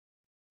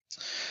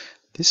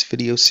This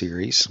video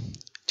series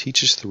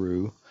teaches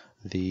through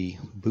the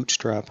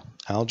Bootstrap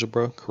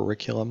Algebra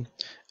curriculum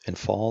in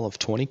fall of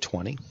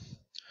 2020.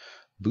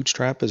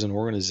 Bootstrap is an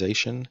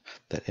organization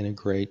that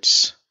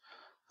integrates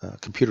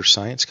computer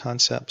science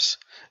concepts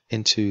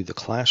into the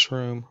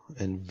classroom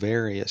in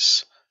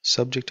various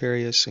subject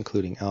areas,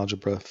 including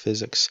algebra,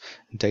 physics,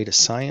 and data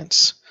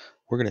science.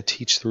 We're going to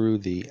teach through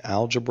the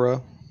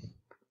algebra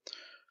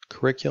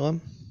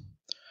curriculum.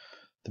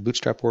 The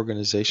Bootstrap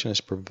organization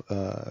has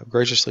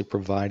graciously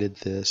provided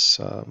this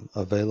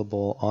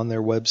available on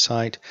their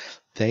website.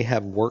 They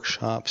have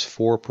workshops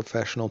for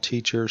professional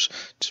teachers,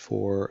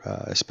 for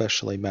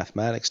especially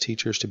mathematics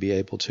teachers, to be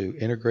able to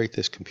integrate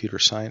this computer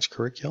science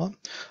curriculum,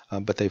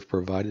 but they've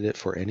provided it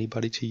for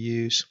anybody to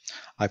use.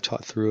 I've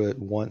taught through it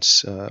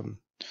once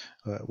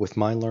with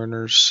my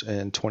learners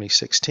in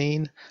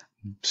 2016.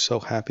 So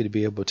happy to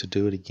be able to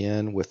do it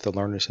again with the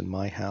learners in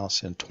my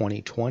house in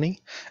 2020,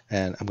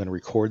 and I'm going to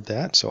record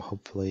that, so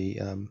hopefully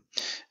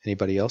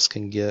anybody else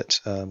can get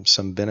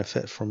some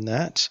benefit from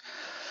that.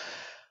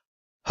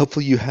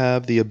 Hopefully you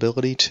have the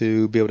ability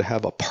to be able to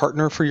have a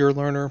partner for your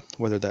learner,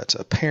 whether that's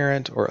a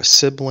parent or a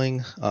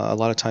sibling. A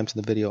lot of times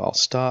in the video I'll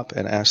stop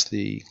and ask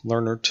the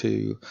learners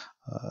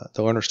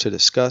to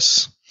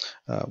discuss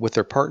with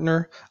their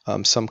partner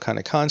some kind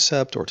of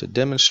concept or to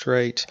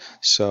demonstrate.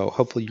 So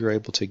hopefully you're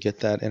able to get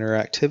that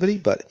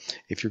interactivity. But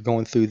if you're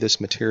going through this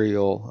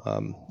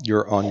material,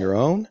 you're on your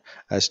own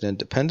as an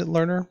independent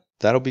learner,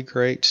 that'll be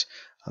great.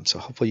 So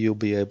hopefully you'll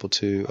be able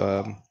to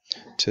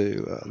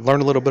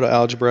learn a little bit of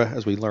algebra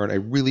as we learn a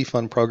really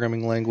fun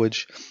programming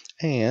language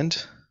and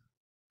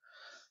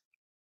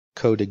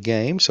code a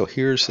game. So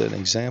here's an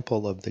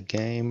example of the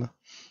game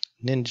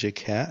Ninja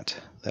Cat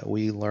that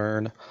we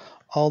learn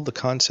all the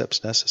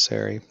concepts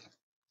necessary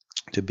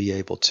to be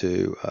able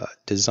to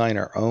design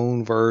our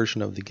own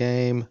version of the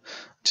game,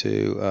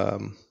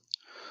 to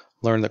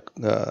learn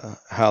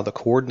how the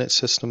coordinate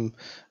system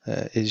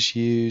is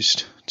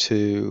used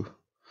to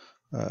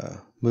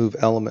move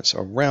elements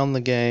around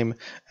the game,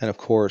 and of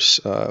course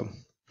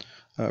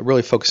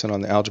really focusing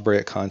on the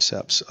algebraic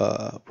concepts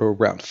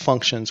around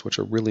functions, which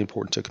are really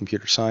important to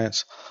computer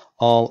science,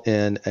 all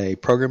in a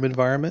program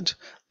environment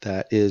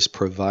that is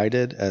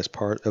provided as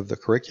part of the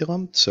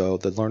curriculum. So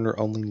the learner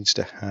only needs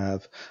to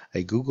have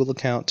a Google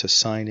account to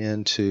sign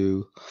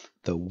into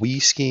the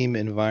WeScheme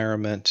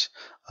environment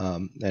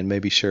and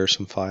maybe share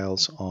some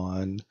files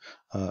on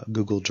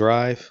Google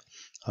Drive.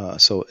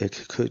 So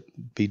it could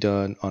be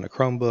done on a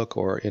Chromebook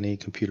or any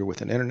computer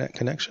with an internet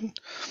connection.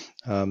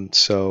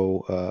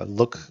 So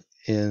look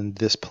in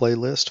this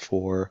playlist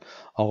for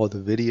all of the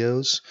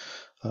videos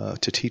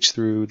to teach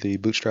through the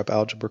Bootstrap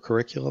Algebra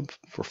curriculum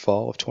for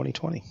fall of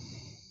 2020.